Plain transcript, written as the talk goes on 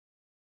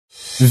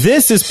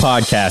This is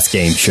Podcast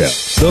Game Show,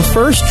 the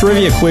first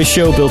trivia quiz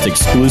show built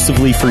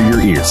exclusively for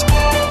your ears.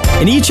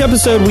 In each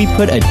episode, we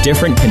put a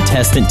different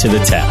contestant to the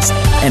test,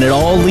 and it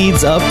all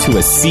leads up to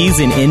a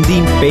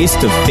season-ending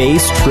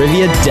face-to-face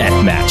trivia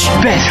death match.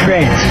 Best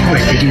friends, what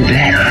to do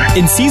better?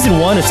 In Season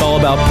 1, it's all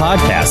about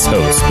podcast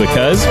hosts,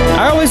 because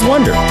I always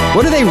wonder,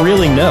 what do they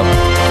really know?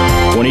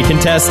 20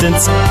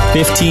 contestants,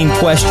 15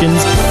 questions,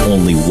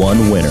 only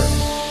one winner.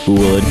 Who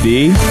will it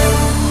be?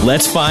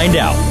 Let's find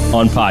out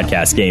on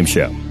Podcast Game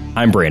Show.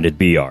 I'm Brandon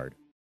Beard.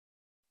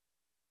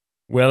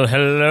 Well,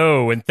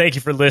 hello, and thank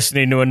you for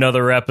listening to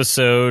another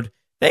episode.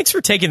 Thanks for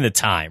taking the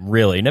time,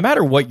 really. No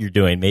matter what you're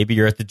doing, maybe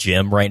you're at the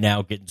gym right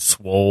now getting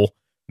swole.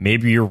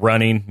 Maybe you're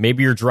running.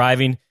 Maybe you're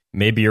driving.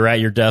 Maybe you're at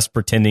your desk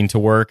pretending to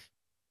work.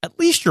 At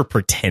least you're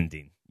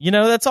pretending. You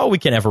know, that's all we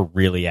can ever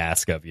really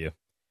ask of you.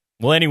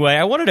 Well, anyway,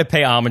 I wanted to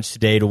pay homage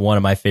today to one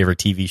of my favorite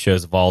TV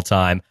shows of all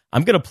time.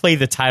 I'm going to play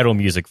the title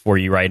music for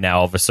you right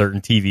now of a certain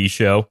TV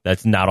show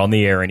that's not on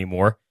the air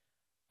anymore.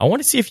 I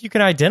want to see if you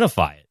can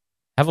identify it.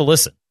 Have a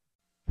listen.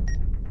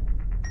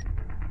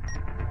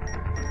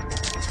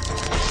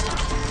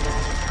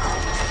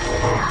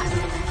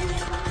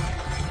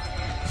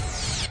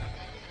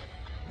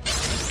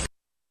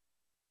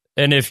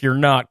 And if you're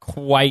not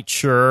quite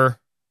sure,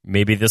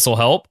 maybe this will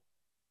help.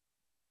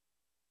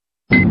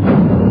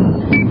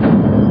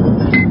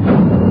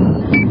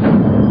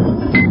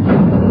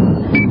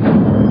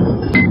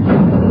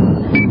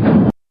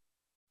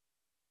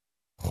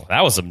 Oh,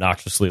 that was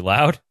obnoxiously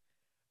loud.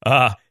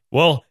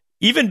 Well,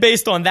 even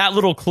based on that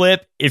little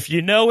clip, if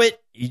you know it,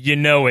 you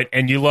know it,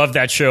 and you love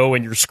that show,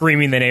 and you're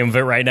screaming the name of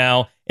it right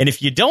now. And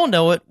if you don't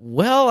know it,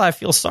 well, I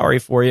feel sorry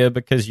for you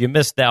because you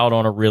missed out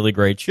on a really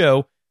great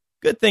show.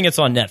 Good thing it's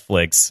on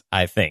Netflix,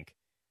 I think.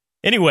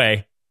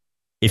 Anyway,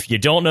 if you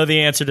don't know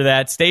the answer to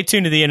that, stay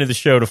tuned to the end of the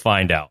show to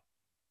find out.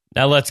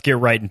 Now let's get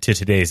right into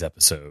today's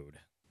episode.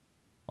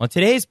 On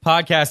today's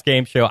Podcast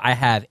Game Show, I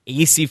have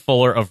AC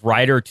Fuller of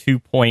Writer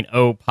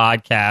 2.0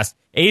 podcast.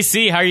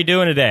 AC, how are you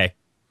doing today?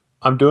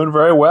 I'm doing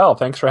very well.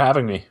 Thanks for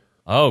having me.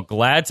 Oh,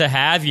 glad to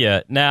have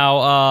you.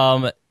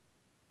 Now,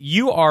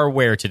 you are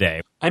where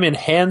today? I'm in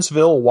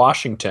Hansville,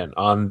 Washington,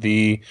 in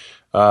the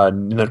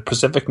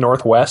Pacific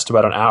Northwest,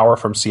 about an hour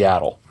from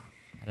Seattle.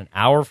 An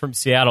hour from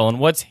Seattle. And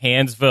what's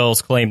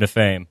Hansville's claim to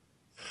fame?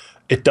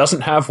 It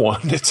doesn't have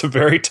one. It's a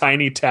very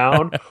tiny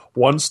town,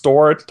 one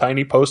store,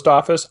 tiny post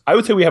office. I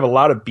would say we have a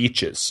lot of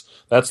beaches.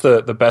 That's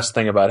the best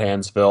thing about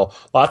Hansville.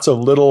 Lots of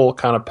little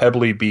kind of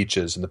pebbly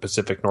beaches in the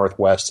Pacific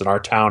Northwest, and our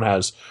town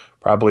has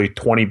probably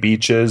 20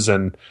 beaches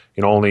and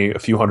only a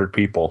few hundred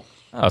people.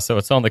 Oh, so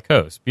it's on the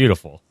coast.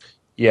 Beautiful.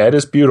 Yeah, it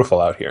is beautiful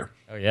out here.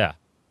 Oh, yeah.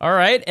 All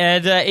right.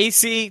 And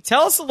AC,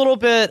 tell us a little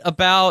bit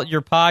about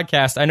your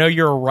podcast. I know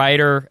you're a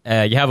writer.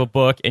 You have a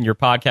book, and your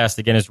podcast,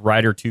 again, is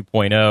Writer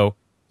 2.0.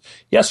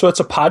 Yeah, so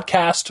it's a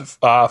podcast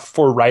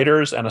for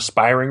writers and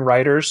aspiring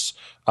writers.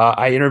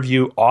 I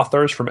interview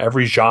authors from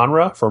every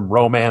genre, from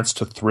romance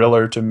to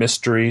thriller to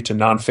mystery to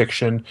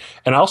nonfiction,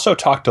 and I also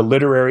talk to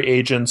literary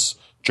agents,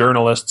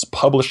 journalists,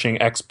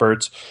 publishing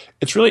experts.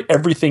 It's really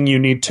everything you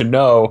need to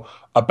know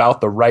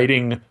about the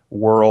writing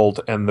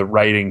world and the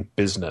writing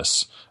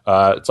business.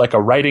 It's like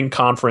a writing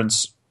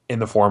conference in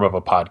the form of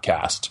a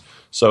podcast.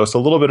 So it's a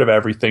little bit of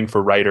everything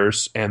for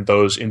writers and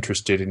those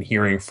interested in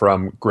hearing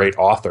from great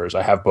authors.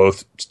 I have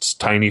both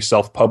tiny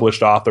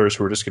self-published authors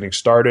who are just getting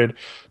started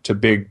to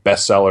big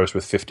bestsellers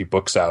with 50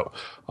 books out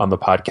on the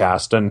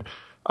podcast. And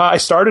I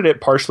started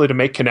it partially to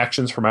make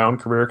connections for my own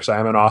career because I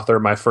am an author.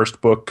 My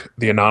first book,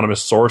 The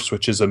Anonymous Source,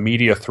 which is a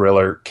media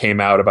thriller, came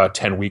out about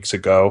 10 weeks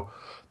ago.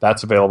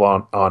 That's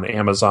available on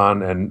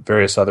Amazon and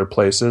various other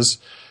places.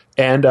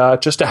 And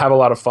just to have a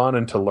lot of fun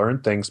and to learn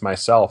things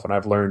myself. And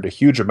I've learned a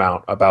huge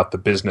amount about the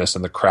business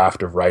and the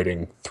craft of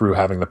writing through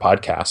having the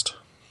podcast.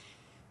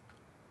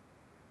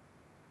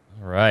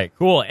 All right,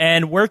 cool.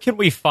 And where can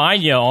we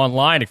find you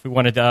online if we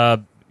wanted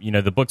the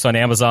book's on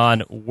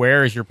Amazon?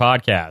 Where is your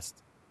podcast?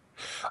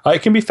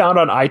 It can be found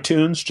on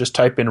iTunes. Just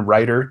type in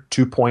Writer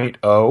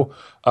 2.0.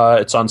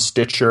 It's on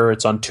Stitcher.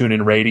 It's on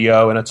TuneIn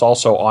Radio. And it's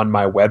also on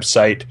my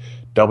website,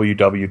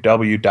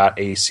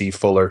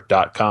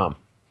 www.acfuller.com.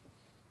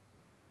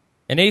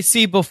 And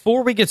AC,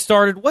 before we get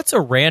started, what's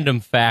a random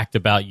fact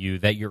about you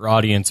that your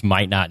audience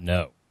might not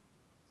know?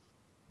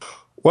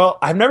 Well,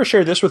 I've never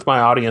shared this with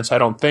my audience, I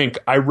don't think.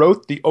 I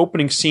wrote the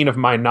opening scene of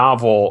my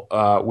novel,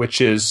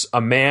 which is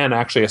a man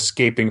actually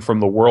escaping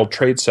from the World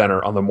Trade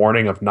Center on the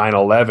morning of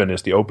 9/11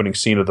 is the opening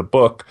scene of the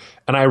book.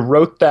 And I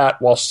wrote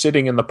that while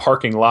sitting in the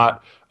parking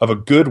lot of a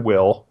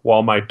Goodwill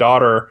while my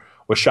daughter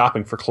was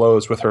shopping for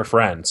clothes with her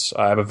friends.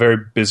 I have a very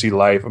busy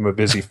life. I'm a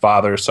busy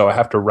father, so I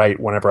have to write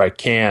whenever I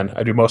can.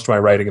 I do most of my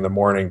writing in the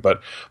morning, but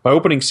my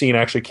opening scene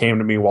actually came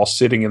to me while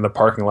sitting in the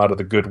parking lot of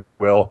the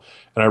Goodwill,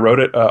 and I wrote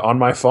it on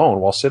my phone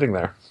while sitting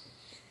there.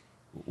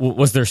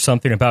 Was there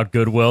something about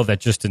Goodwill that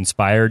just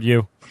inspired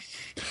you?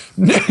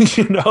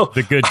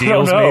 The good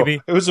deals,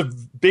 maybe? It was a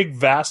big,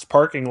 vast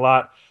parking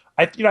lot.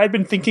 I'd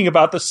been thinking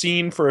about the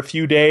scene for a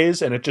few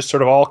days, and it just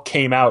sort of all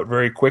came out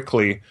very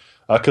quickly.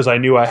 because I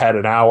knew I had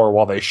an hour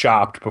while they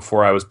shopped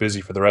before I was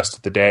busy for the rest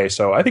of the day.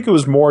 So I think it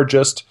was more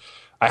just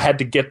I had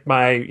to get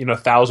my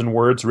 1,000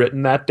 words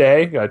written that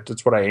day.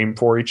 That's what I aim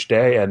for each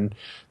day, and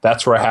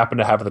that's where I happen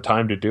to have the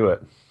time to do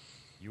it.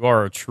 You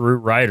are a true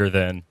writer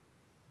then.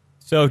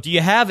 So do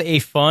you have a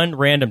fun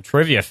random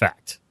trivia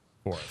fact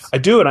for us? I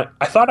do, and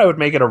I thought I would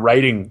make it a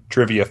writing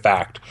trivia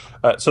fact.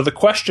 So the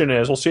question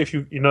is, we'll see if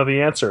you know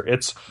the answer.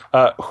 It's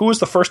who was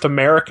the first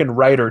American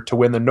writer to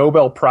win the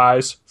Nobel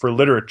Prize for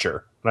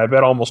Literature? And I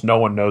bet almost no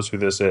one knows who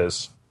this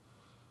is.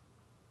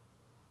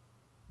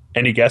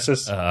 Any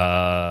guesses?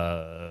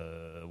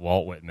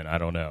 Walt Whitman. I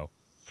don't know.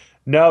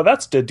 No,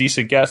 that's a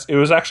decent guess. It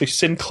was actually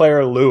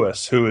Sinclair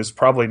Lewis, who is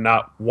probably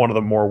not one of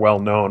the more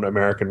well-known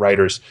American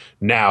writers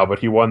now, but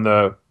he won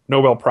the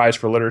Nobel Prize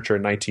for Literature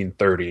in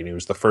 1930, and he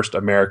was the first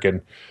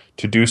American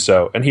to do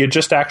so. And he had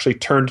just actually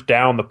turned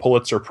down the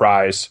Pulitzer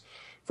Prize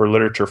for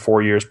Literature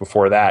 4 years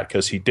before that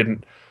because he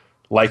didn't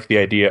like the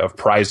idea of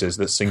prizes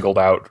that singled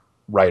out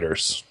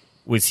writers.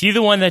 Was he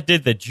the one that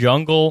did The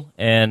Jungle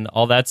and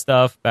all that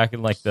stuff back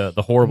in like the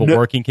horrible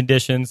working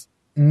conditions?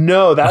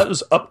 No, that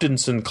was Upton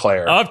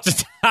Sinclair. All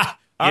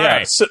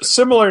right.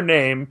 Similar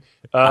name.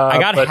 I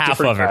got but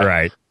half of it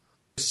right.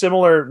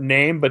 Similar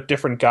name, but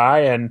different guy.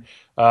 And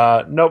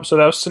nope, so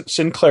that was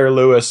Sinclair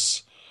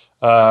Lewis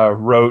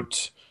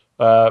wrote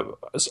a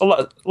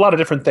lot of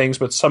different things,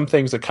 but some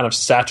things that kind of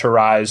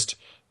satirized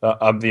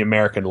of the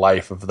American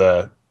life of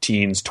the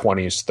teens,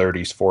 20s,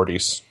 30s,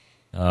 40s.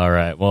 All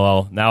right.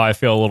 Well, now I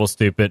feel a little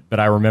stupid, but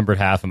I remembered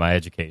half of my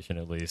education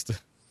at least.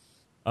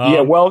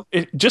 Yeah, well,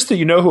 just that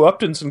you know who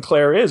Upton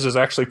Sinclair is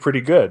actually pretty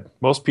good.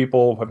 Most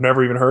people have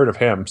never even heard of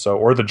him,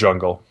 or The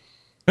Jungle.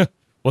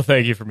 Well,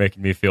 thank you for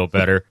making me feel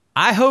better.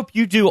 I hope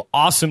you do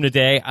awesome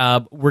today.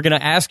 We're going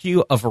to ask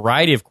you a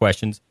variety of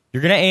questions.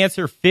 You're going to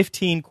answer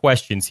 15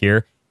 questions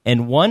here,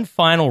 and one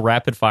final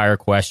rapid-fire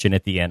question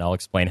at the end. I'll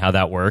explain how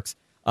that works.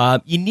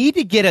 You need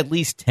to get at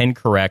least 10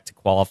 correct to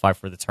qualify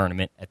for the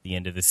tournament at the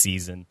end of the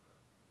season.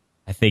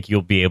 I think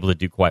you'll be able to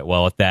do quite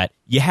well at that.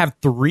 You have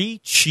 3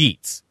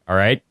 cheats, all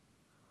right?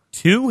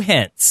 2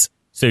 hints.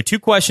 So 2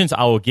 questions,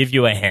 I will give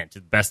you a hint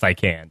the best I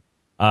can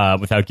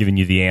without giving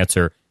you the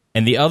answer.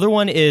 And the other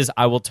one is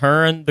I will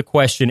turn the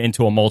question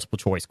into a multiple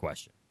choice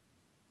question.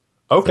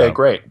 Okay, so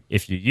great.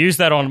 If you use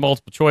that on a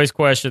multiple choice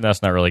question,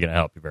 that's not really going to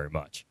help you very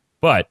much.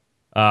 But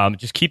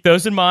just keep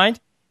those in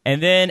mind.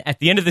 And then at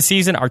the end of the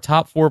season, our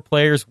top 4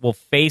 players will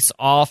face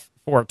off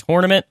for a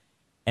tournament.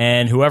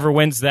 And whoever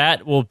wins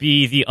that will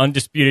be the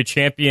undisputed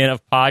champion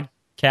of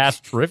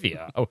podcast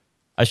trivia. Oh,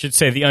 I should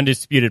say the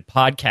undisputed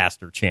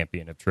podcaster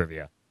champion of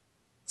trivia.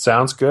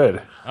 Sounds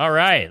good. All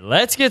right,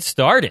 let's get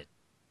started.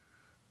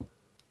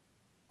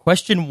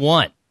 Question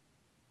 1.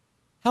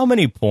 How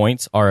many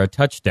points are a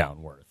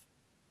touchdown worth?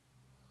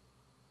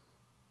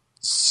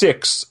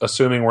 6,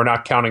 assuming we're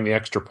not counting the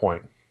extra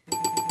point.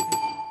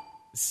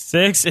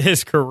 6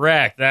 is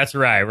correct. That's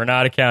right. We're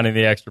not accounting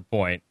the extra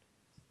point.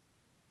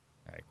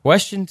 All right,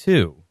 question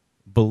 2.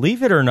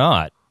 Believe it or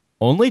not,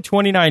 only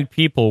 29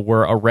 people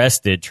were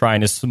arrested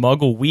trying to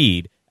smuggle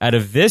weed out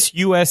of this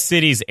U.S.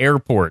 city's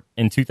airport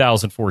in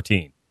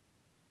 2014.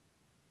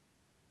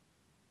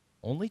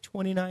 Only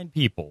 29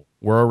 people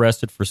were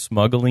arrested for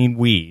smuggling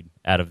weed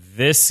out of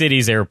this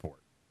city's airport.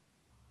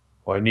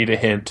 Well, I need a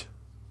hint.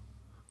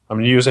 I'm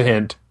going to use a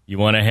hint. You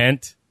want a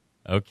hint?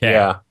 Okay.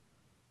 Yeah.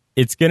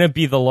 It's going to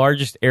be the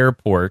largest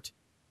airport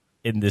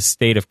in the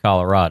state of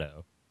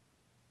Colorado.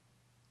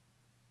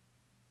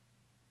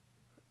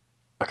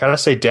 I got to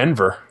say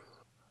Denver.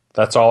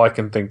 That's all I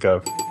can think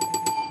of.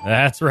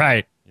 That's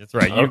right. That's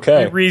right.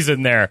 Okay. You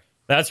reason there.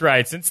 That's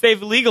right. Since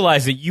they've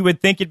legalized it, you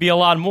would think it'd be a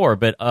lot more.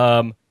 But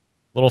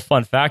little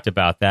fun fact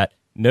about that.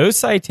 No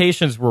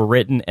citations were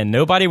written and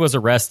nobody was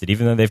arrested,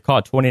 even though they've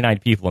caught 29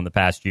 people in the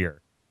past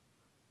year.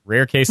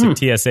 Rare case of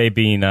TSA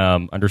being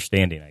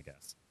understanding, I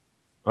guess.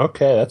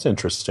 Okay, that's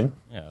interesting.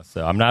 Yeah,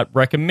 so I'm not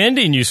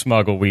recommending you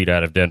smuggle weed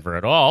out of Denver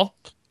at all,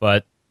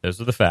 but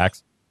those are the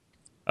facts.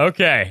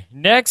 Okay,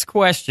 next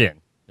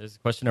question. This is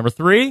question number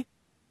 3.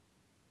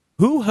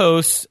 Who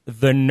hosts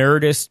the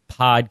Nerdist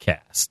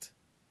podcast?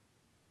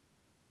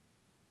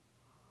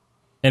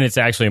 And it's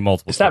actually a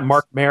multiple choice. Is that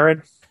Mark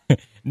Maron?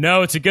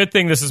 No, it's a good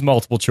thing this is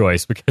multiple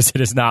choice because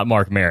it is not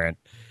Mark Maron.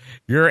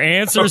 Your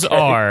answers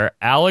are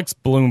Alex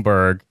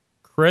Bloomberg,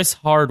 Chris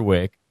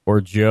Hardwick,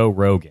 or Joe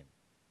Rogan.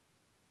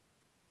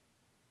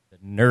 The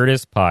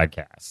Nerdist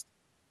podcast.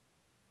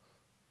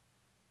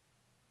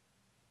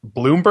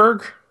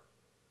 Bloomberg?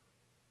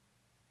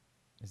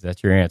 Is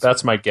that your answer?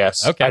 That's my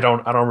guess. Okay. I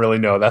don't really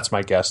know. That's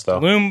my guess though.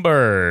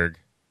 Bloomberg.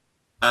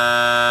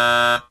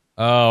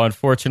 Oh,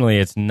 unfortunately,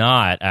 it's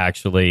not,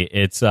 actually.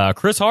 It's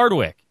Chris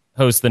Hardwick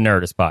hosts the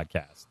Nerdist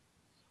podcast.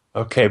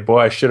 Okay,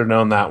 boy, I should have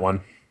known that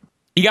one.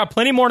 You got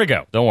plenty more to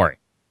go. Don't worry.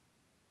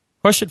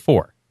 Question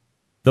 4.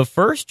 The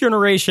first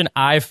generation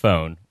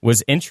iPhone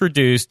was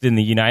introduced in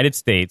the United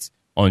States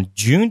on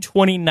June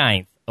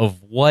 29th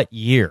of what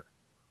year?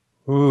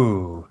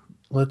 Ooh,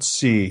 let's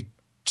see.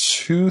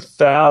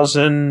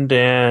 2000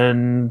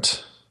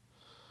 and...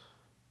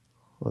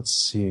 Let's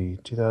see.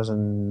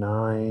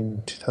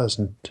 2009,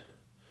 2000...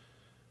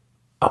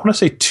 I want to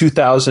say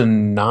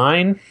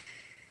 2009.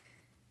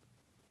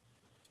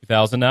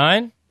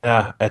 2009?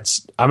 Yeah,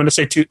 I'm going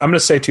to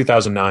say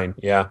 2009.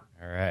 Yeah.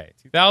 All right.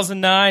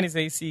 2009 is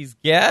AC's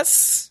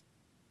guess.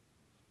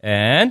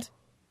 And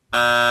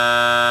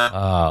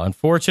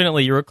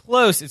unfortunately, you were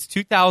close. It's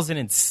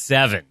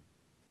 2007.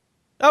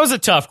 That was a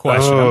tough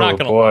question. I'm not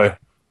going to lie.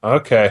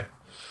 Okay.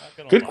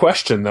 Good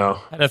question, though.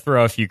 I had to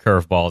throw a few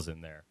curveballs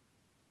in there.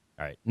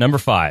 All right. Number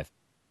 5.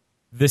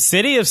 The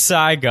city of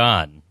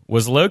Saigon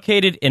was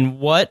located in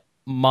what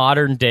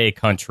modern-day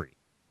country?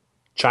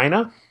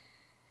 China?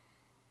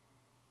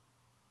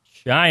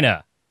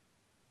 China.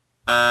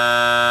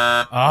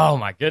 Oh,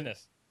 my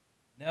goodness.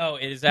 No,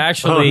 it is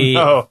actually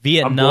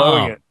Vietnam. I'm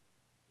blowing it.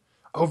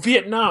 Oh,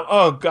 Vietnam.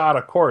 Oh, God,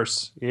 of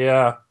course.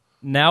 Yeah.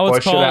 Now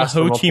it's called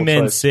Ho Chi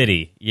Minh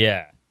City.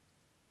 Yeah.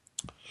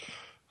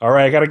 All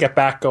right, I got to get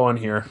back going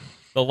here.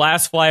 The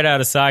last flight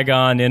out of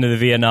Saigon into the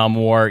Vietnam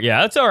War.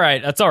 Yeah, that's all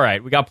right. That's all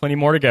right. We got plenty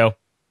more to go.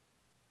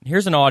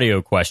 Here's an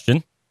audio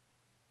question.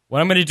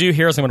 What I'm going to do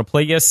here is I'm going to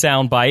play you a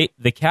sound bite.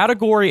 The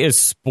category is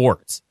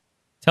sports.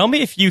 Tell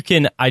me if you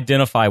can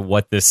identify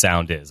what this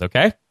sound is,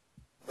 okay?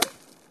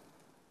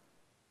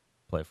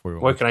 Play it for you.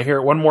 Wait, can I hear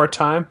it one more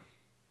time?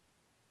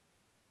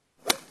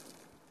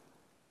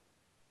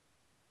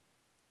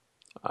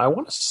 I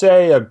want to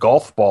say a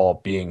golf ball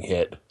being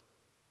hit.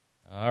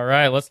 All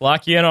right, let's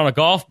lock you in on a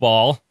golf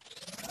ball.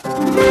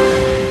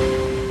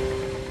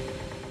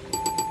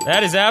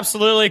 That is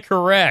absolutely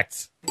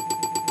correct.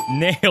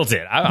 Nailed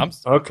it. I'm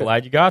so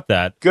glad you got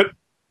that. Good.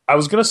 I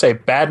was going to say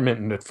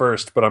badminton at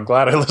first, but I'm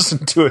glad I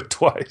listened to it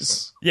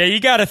twice. Yeah, you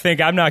got to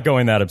think I'm not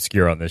going that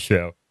obscure on this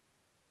show.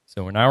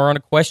 So now we're on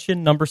to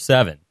question number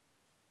 7.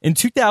 In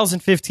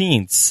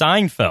 2015,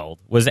 Seinfeld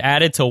was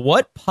added to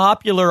what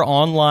popular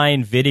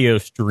online video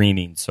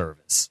streaming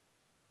service?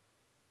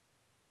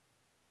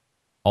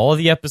 All of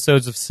the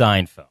episodes of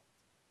Seinfeld.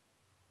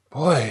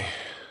 Boy.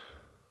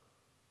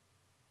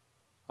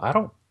 I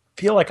don't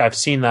feel like I've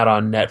seen that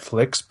on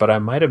Netflix, but I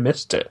might have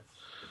missed it.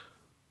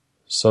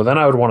 So then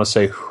I would want to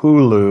say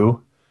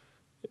Hulu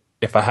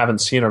if I haven't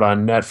seen it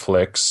on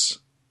Netflix.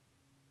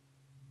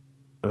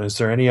 Is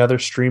there any other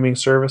streaming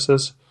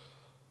services?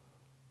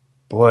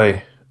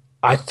 Boy,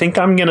 I think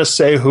I'm going to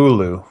say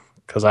Hulu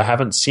because I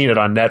haven't seen it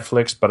on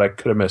Netflix, but I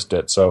could have missed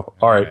it. So,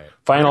 all right.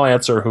 Final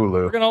answer, Hulu.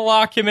 We're going to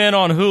lock him in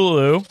on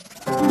Hulu.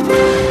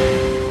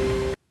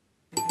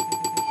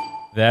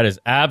 That is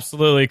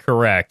absolutely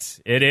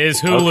correct. It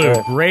is Hulu.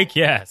 Okay. Great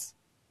guess.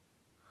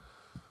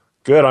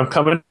 Good. I'm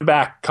coming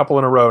back a couple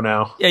in a row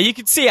now. Yeah, you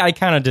can see I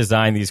kind of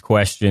designed these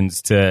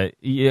questions to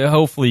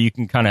hopefully you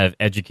can kind of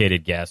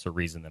educated guess or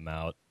reason them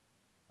out.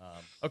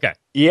 Okay.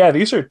 Yeah,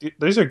 these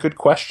are good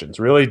questions.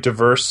 Really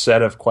diverse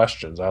set of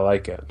questions. I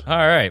like it. All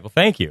right. Well,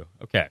 thank you.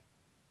 Okay.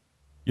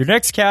 Your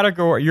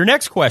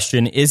next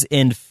question is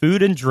in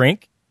food and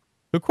drink.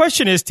 The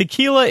question is,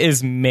 tequila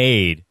is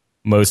made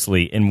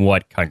mostly in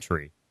what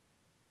country?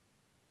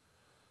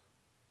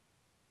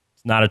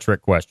 It's not a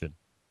trick question.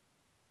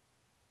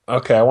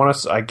 Okay,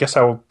 I guess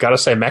I gotta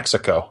say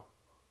Mexico.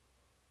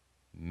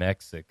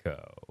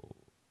 Mexico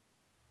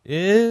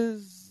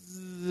is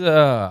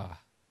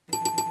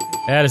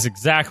that is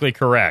exactly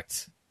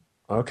correct.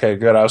 Okay,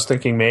 good. I was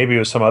thinking maybe it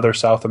was some other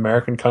South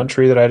American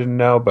country that I didn't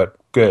know, but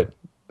good.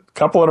 A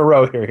couple in a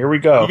row here. Here we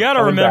go. You got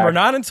to remember,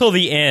 not until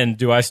the end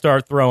do I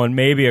start throwing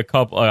maybe a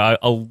couple,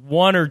 a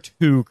one or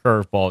two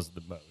curveballs at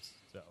the most.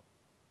 So,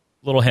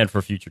 little hint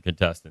for future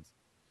contestants.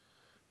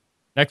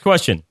 Next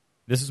question.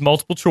 This is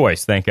multiple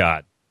choice, thank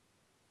God.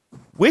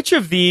 Which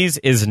of these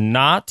is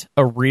not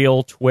a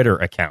real Twitter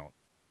account?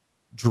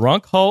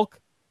 Drunk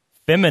Hulk,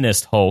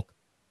 Feminist Hulk,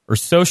 or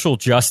Social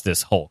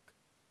Justice Hulk?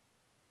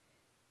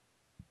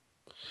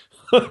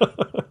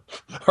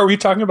 Are we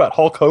talking about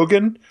Hulk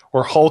Hogan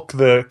or Hulk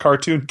the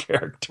cartoon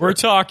character? We're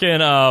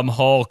talking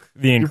Hulk,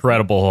 the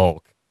Incredible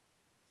Hulk.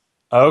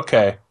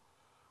 Okay.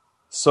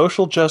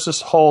 Social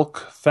Justice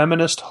Hulk,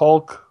 Feminist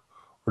Hulk,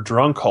 or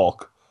Drunk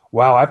Hulk?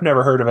 Wow, I've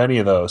never heard of any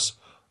of those.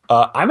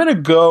 I'm going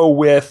to go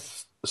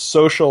with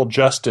Social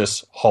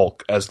Justice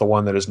Hulk as the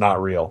one that is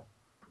not real.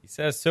 He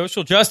says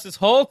Social Justice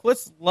Hulk.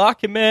 Let's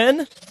lock him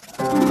in.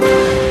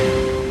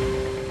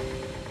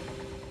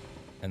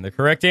 And the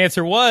correct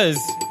answer was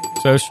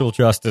Social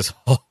Justice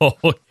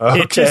Hulk.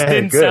 Okay, it just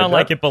didn't sound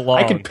like it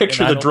belonged. I can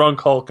picture the Drunk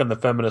Hulk and the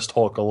Feminist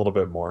Hulk a little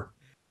bit more.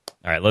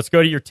 All right, let's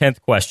go to your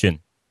 10th question.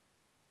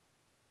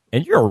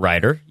 And you're a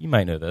writer. You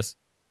might know this.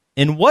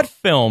 In what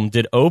film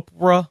did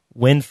Oprah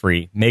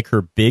Winfrey make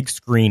her big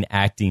screen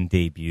acting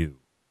debut?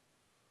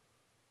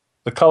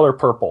 The Color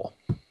Purple.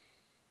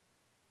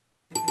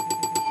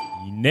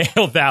 You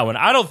nailed that one.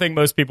 I don't think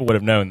most people would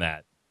have known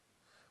that.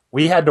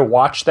 We had to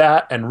watch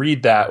that and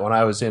read that when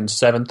I was in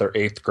 7th or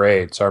 8th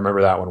grade, so I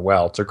remember that one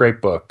well. It's a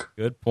great book.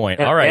 Good point.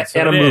 All right,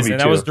 and a movie,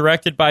 and that was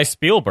directed by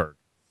Spielberg.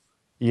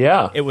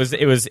 Yeah. It was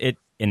in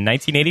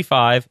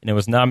 1985, and it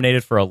was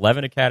nominated for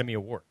 11 Academy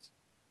Awards.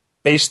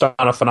 Based on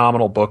a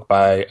phenomenal book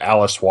by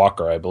Alice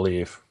Walker, I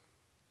believe.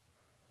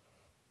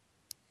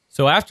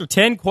 So after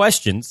 10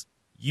 questions,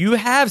 You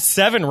have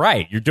 7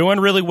 right. You're doing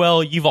really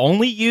well. You've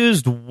only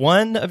used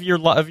one of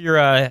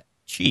your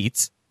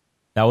cheats.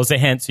 That was a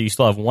hint, so you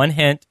still have 1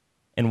 hint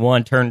and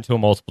 1 turned into a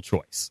multiple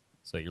choice.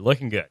 So you're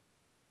looking good.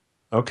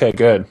 Okay,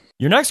 good.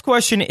 Your next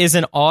question is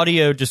an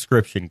audio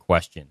description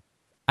question.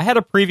 I had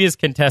a previous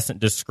contestant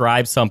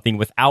describe something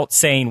without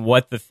saying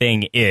what the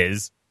thing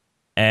is,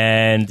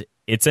 and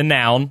it's a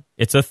noun,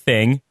 it's a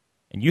thing,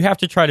 and you have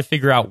to try to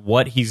figure out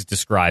what he's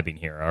describing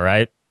here, all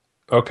right?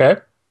 Okay.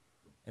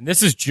 And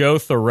this is Joe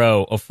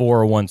Thoreau of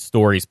 401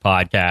 Stories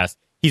podcast.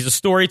 He's a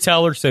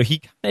storyteller, so he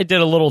kind of did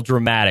a little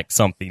dramatic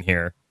something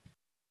here.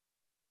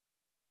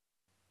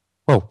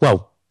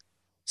 Whoa.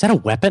 Is that a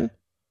weapon?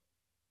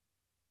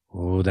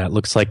 Oh, that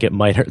looks like it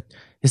might hurt.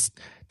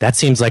 That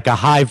seems like a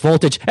high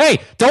voltage. Hey,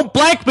 don't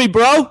blank me,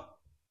 bro!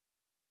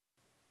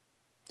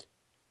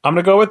 I'm going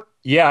to go with,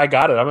 yeah, I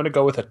got it. I'm going to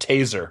go with a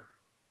taser.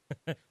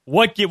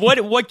 What gave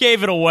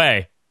it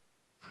away?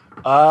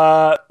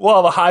 Well,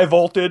 the high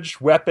voltage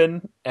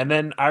weapon, and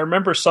then I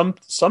remember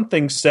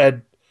something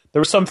said there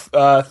was some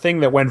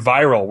thing that went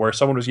viral where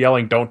someone was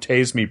yelling "Don't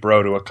tase me,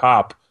 bro" to a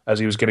cop as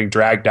he was getting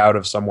dragged out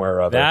of somewhere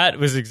or other. That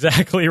was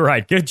exactly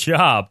right. Good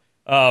job.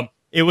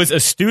 It was a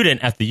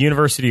student at the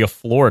University of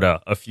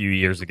Florida a few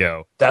years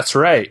ago. That's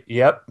right.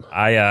 Yep.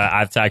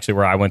 That's actually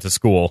where I went to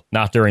school.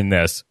 Not during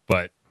this,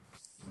 but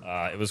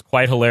it was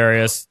quite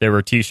hilarious. There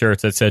were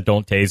T-shirts that said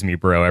 "Don't tase me,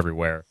 bro"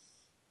 everywhere.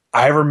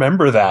 I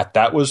remember that.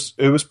 It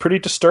was pretty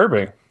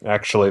disturbing,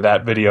 actually,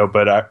 that video,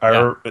 but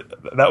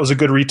that was a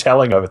good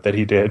retelling of it that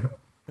he did.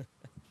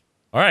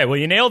 All right, well,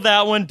 you nailed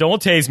that one.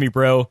 Don't tase me,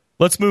 bro.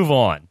 Let's move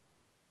on.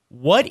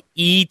 What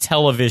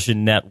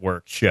E-television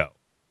network show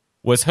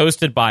was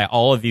hosted by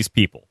all of these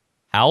people?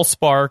 Hal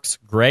Sparks,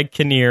 Greg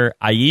Kinnear,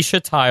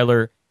 Aisha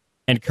Tyler,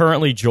 and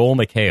currently Joel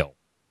McHale.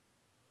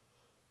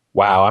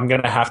 Wow, I'm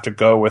going to have to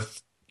go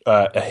with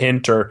a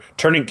hint or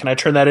turning. Can I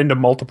turn that into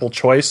multiple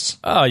choice?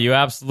 Oh, you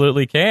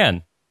absolutely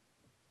can.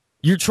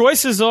 Your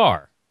choices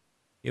are,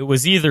 it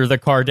was either the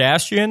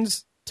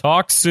Kardashians,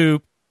 Talk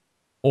Soup,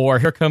 or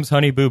Here Comes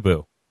Honey Boo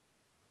Boo.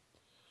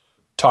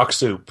 Talk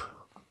Soup.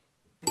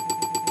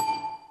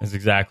 That's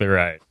exactly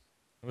right.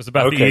 It was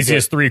about the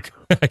easiest 3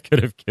 I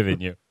could have given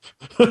you.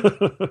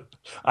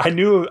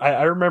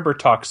 I remember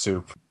Talk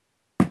Soup.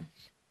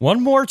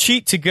 One more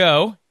cheat to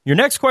go. Your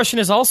next question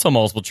is also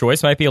multiple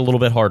choice. Might be a little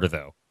bit harder,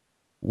 though.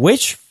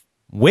 Which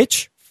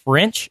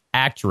French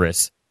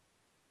actress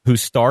who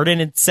starred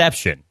in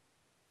Inception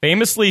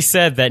famously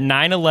said that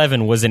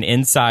 9/11 was an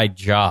inside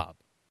job?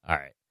 All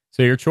right.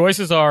 So your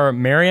choices are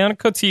Marion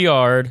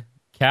Cotillard,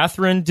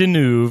 Catherine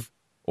Deneuve,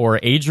 or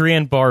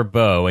Adrienne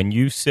Barbeau. And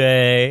you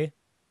say...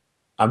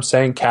 I'm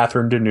saying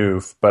Catherine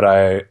Deneuve, but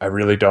I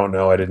really don't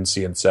know. I didn't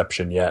see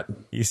Inception yet.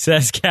 He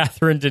says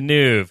Catherine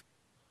Deneuve.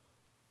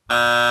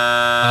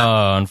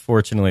 Oh,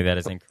 unfortunately, that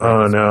is incorrect.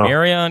 Oh, no.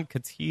 Marion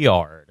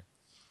Cotillard.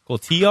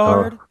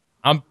 Cotillard? Oh.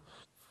 I'm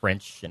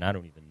French, and I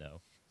don't even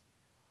know.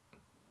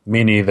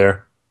 Me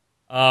neither.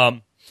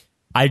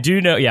 I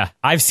do know, yeah.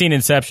 I've seen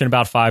Inception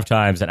about 5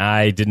 times, and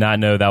I did not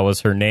know that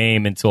was her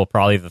name until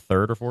probably the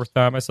 3rd or 4th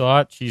time I saw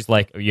it. She's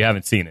like, you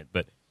haven't seen it,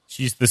 but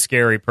she's the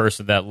scary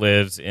person that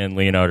lives in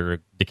Leonardo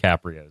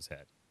DiCaprio's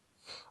head.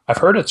 I've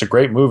heard it's a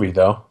great movie,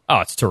 though. Oh,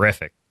 it's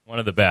terrific. One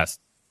of the best.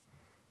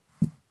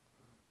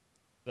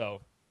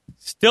 So,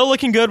 still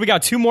looking good. We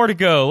got 2 more to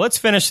go. Let's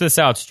finish this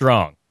out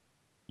strong.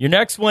 Your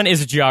next one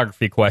is a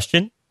geography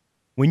question.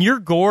 When you're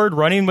gored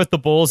running with the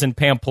bulls in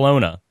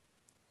Pamplona,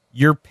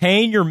 you're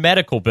paying your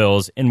medical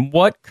bills in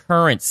what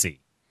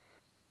currency?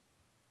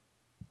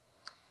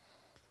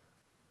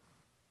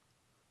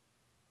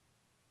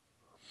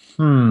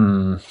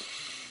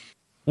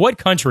 What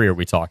country are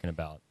we talking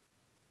about?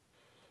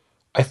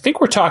 I think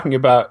we're talking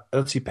about,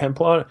 let's see,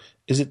 Pamplona.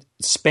 Is it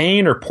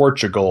Spain or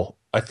Portugal?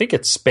 I think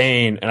it's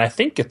Spain, and I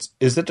think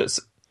is it a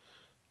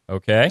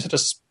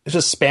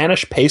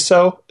Spanish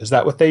peso? Is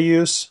that what they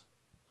use?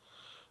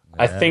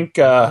 I think.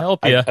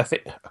 Help you. I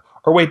think.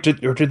 Or wait,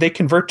 did they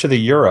convert to the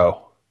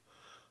euro?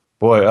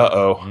 Boy,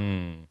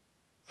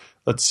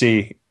 Let's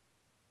see.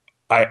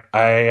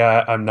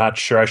 I'm not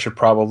sure. I should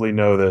probably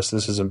know this.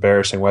 This is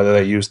embarrassing. Whether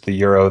they used the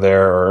euro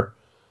there or.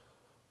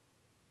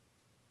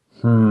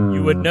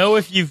 You would know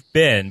if you've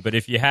been, but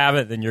if you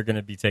haven't, then you're going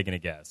to be taking a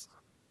guess.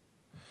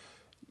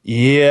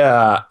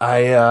 Yeah,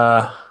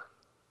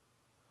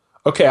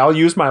 Okay, I'll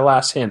use my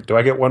last hint. Do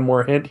I get one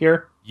more hint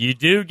here? You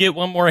do get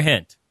one more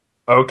hint.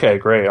 Okay,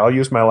 great. I'll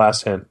use my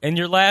last hint. And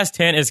your last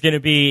hint is going to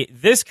be,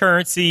 this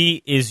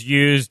currency is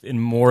used in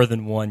more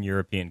than one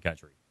European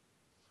country.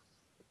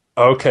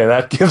 Okay,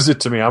 that gives it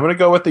to me. I'm going to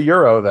go with the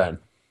euro then.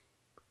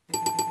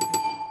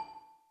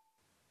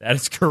 That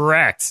is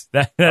correct.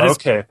 That is,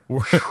 okay.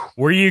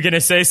 Were you going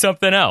to say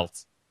something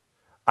else?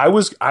 I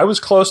was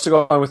close to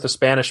going with the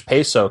Spanish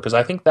peso because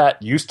I think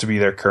that used to be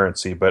their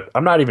currency, but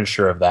I'm not even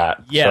sure of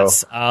that.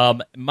 Yes. So.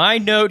 My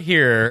note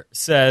here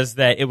says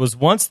that it was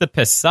once the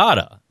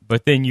peseta,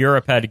 but then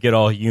Europe had to get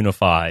all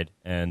unified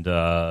and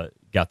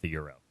got the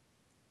euro.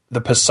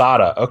 The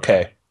peseta.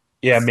 Okay.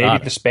 Yeah, maybe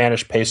peseta. the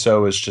Spanish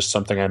peso is just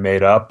something I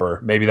made up,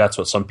 or maybe that's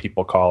what some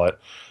people call it.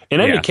 In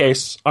any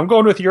case, I'm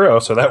going with Euro,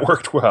 so that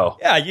worked well.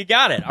 Yeah, you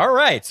got it. All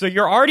right. So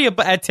you're already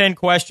at 10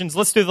 questions.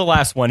 Let's do the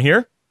last one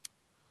here.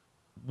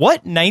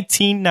 What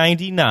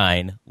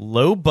 1999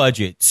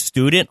 low-budget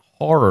student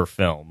horror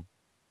film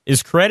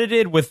is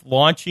credited with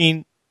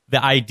launching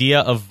the idea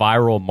of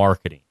viral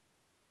marketing?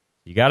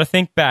 You got to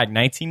think back.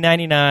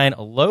 1999,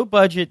 a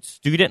low-budget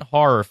student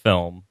horror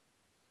film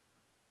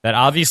that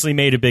obviously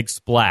made a big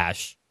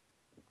splash.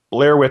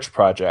 Blair Witch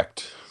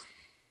Project.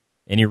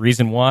 Any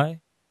reason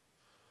why?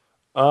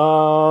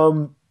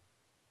 Boy,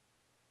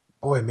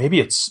 maybe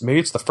it's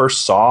the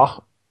first Saw.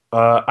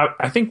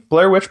 I think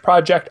Blair Witch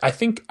Project. I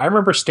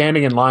remember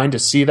standing in line to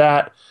see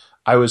that.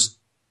 I was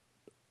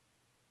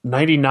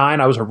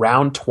 99. I was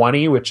around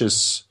 20, which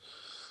is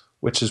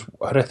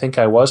what I think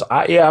I was.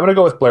 I'm gonna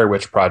go with Blair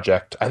Witch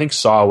Project. I think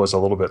Saw was a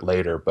little bit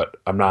later, but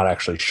I'm not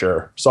actually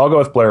sure. So I'll go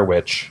with Blair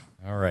Witch.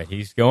 All right,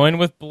 he's going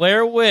with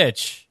Blair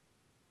Witch.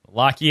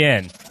 Lock you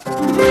in.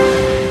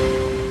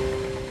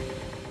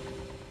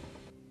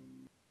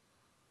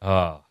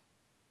 Oh,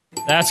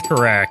 that's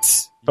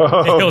correct. You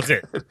nailed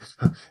it.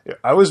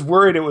 I was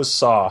worried it was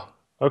Saw.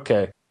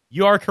 Okay.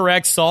 You are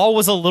correct. Saw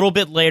was a little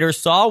bit later.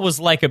 Saw was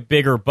like a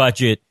bigger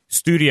budget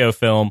studio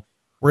film,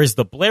 whereas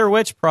the Blair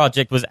Witch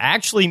Project was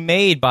actually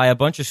made by a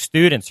bunch of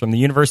students from the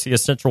University of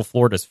Central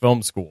Florida's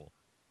film school.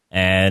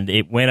 And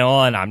it went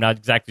on. I'm not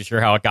exactly sure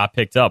how it got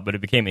picked up, but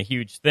it became a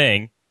huge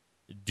thing.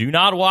 Do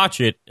not watch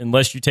it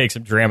unless you take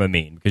some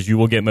Dramamine, because you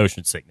will get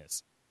motion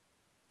sickness.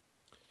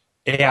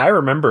 Yeah, I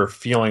remember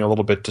feeling a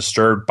little bit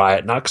disturbed by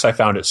it, not because I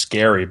found it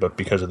scary, but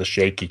because of the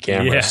shaky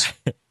cameras.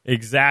 Yeah,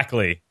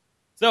 exactly.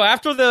 So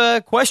after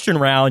the question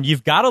round,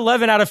 you've got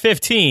 11 out of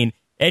 15,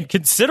 and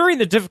considering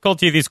the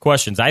difficulty of these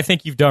questions, I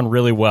think you've done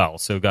really well.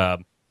 So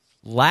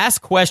last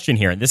question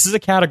here, and this is a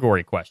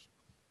category question.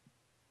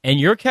 And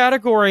your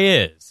category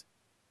is,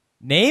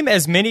 name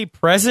as many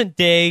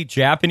present-day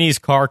Japanese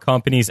car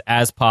companies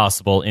as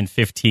possible in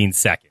 15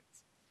 seconds.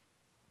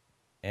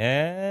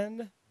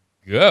 And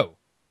go.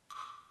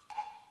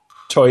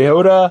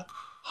 Toyota,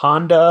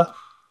 Honda,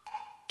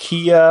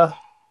 Kia,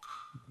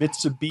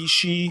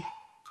 Mitsubishi.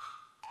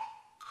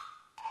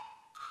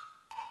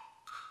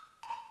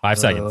 5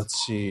 seconds.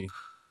 Let's see.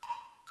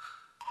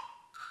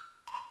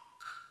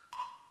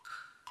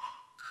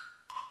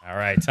 All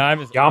right,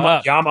 time is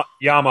up.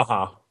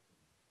 Yamaha.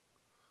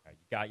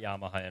 You got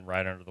Yamaha in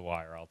right under the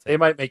wire. I'll take They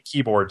might make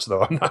keyboards,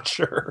 though. I'm not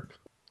sure.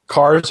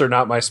 Cars are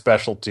not my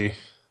specialty.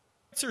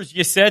 Answers: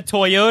 you said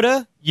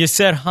Toyota, you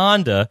said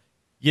Honda,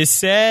 you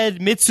said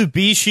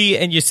Mitsubishi,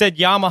 and you said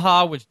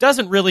Yamaha, which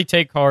doesn't really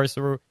take cars,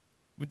 so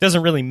it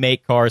doesn't really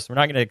make cars, so we're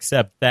not going to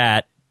accept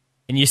that.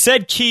 And you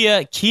said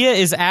Kia. Kia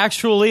is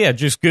actually, I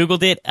just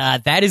Googled it,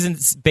 that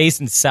is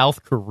based in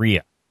South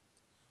Korea.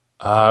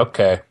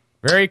 Okay.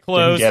 Very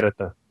close. Didn't get it,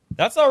 though.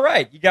 That's all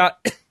right. You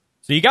got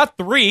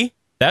 3.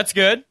 That's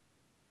good.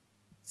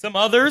 Some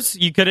others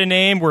you could have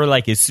named were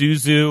like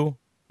Isuzu,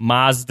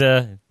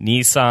 Mazda,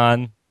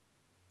 Nissan,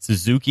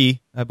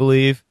 Suzuki, I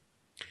believe.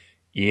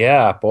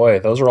 Yeah, boy,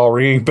 those are all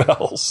ringing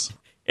bells.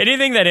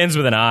 Anything that ends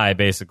with an I,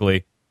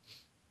 basically.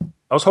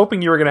 I was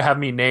hoping you were going to have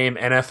me name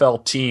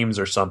NFL teams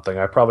or something.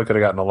 I probably could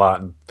have gotten a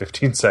lot in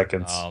 15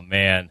 seconds. Oh,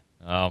 man.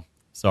 Oh,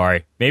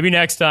 sorry. Maybe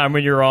next time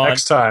when you're on.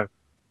 Next time.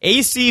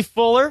 AC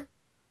Fuller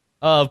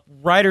of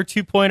Writer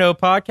 2.0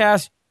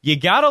 podcast. You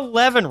got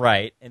 11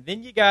 right, and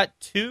then you got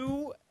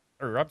 3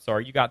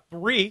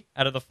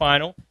 out of the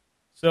final.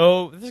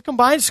 So this is a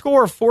combined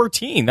score of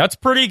 14. That's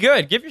pretty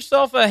good. Give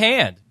yourself a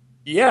hand.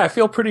 Yeah, I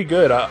feel pretty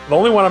good. The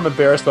only one I'm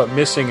embarrassed about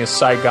missing is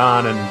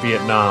Saigon and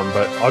Vietnam,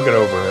 but I'll get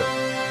over it.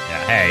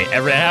 Yeah, hey,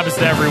 it happens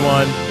to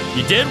everyone.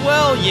 You did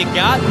well. You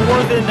got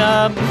more than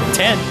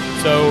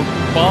 10, so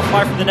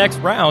qualify for the next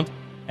round.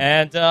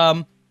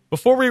 And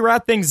before we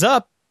wrap things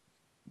up,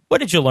 what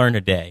did you learn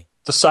today?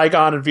 The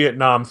Saigon and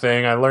Vietnam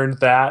thing, I learned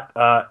that.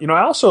 I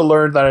also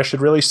learned that I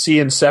should really see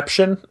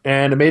Inception,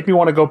 and it made me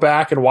want to go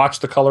back and watch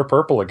The Color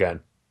Purple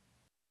again.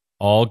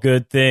 All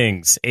good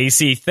things.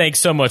 AC, thanks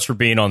so much for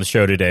being on the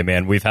show today,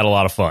 man. We've had a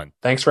lot of fun.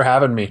 Thanks for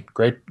having me.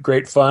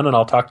 Great fun, and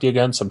I'll talk to you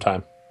again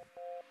sometime.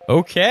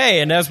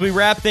 Okay, and as we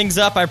wrap things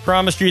up, I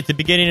promised you at the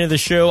beginning of the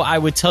show I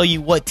would tell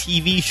you what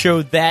TV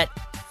show that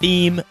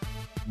theme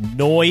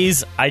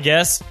noise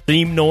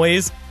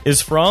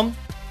is from.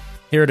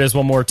 Here it is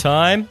one more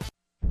time.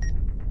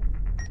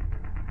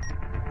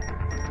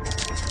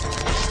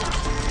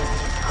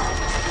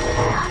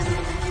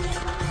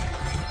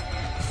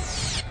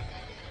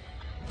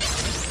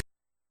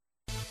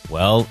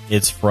 Well,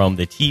 it's from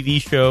the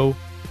TV show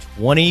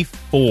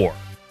 24.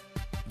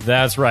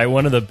 That's right,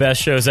 one of the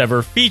best shows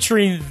ever,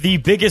 featuring the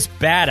biggest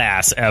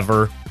badass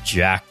ever,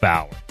 Jack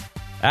Bauer.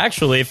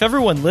 Actually, if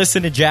everyone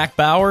listened to Jack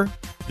Bauer,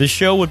 the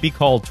show would be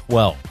called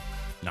 12,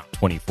 not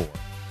 24.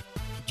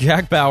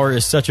 Jack Bauer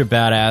is such a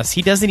badass,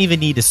 he doesn't even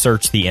need to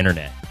search the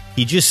internet.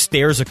 He just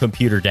stares a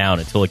computer down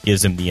until it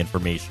gives him the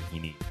information he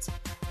needs.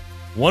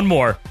 One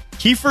more.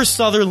 Kiefer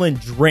Sutherland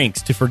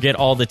drinks to forget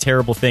all the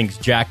terrible things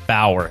Jack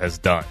Bauer has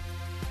done.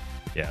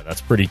 Yeah,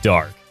 that's pretty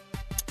dark.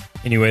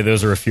 Anyway,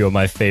 those are a few of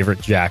my favorite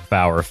Jack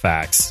Bauer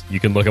facts. You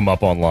can look them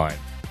up online.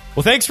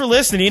 Well, thanks for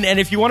listening. And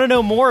if you want to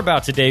know more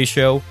about today's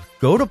show,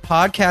 go to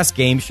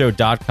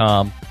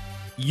podcastgameshow.com.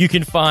 You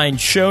can find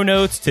show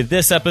notes to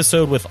this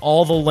episode with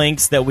all the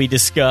links that we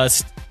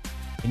discussed.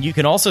 And you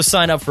can also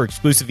sign up for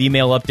exclusive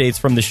email updates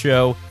from the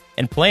show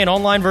and play an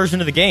online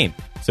version of the game.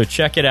 So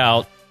check it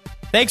out.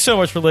 Thanks so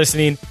much for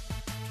listening.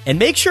 And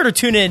make sure to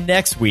tune in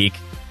next week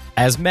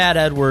as Matt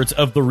Edwards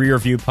of the Rear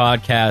View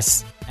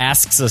Podcast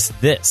asks us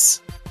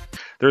this.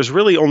 There's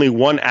really only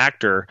one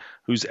actor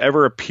who's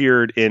ever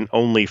appeared in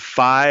only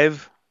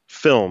 5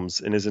 films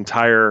in his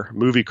entire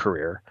movie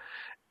career.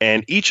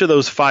 And each of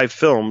those 5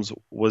 films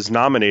was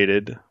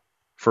nominated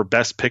for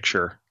Best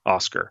Picture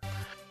Oscar.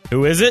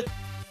 Who is it?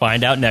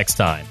 Find out next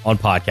time on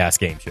Podcast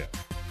Game Show.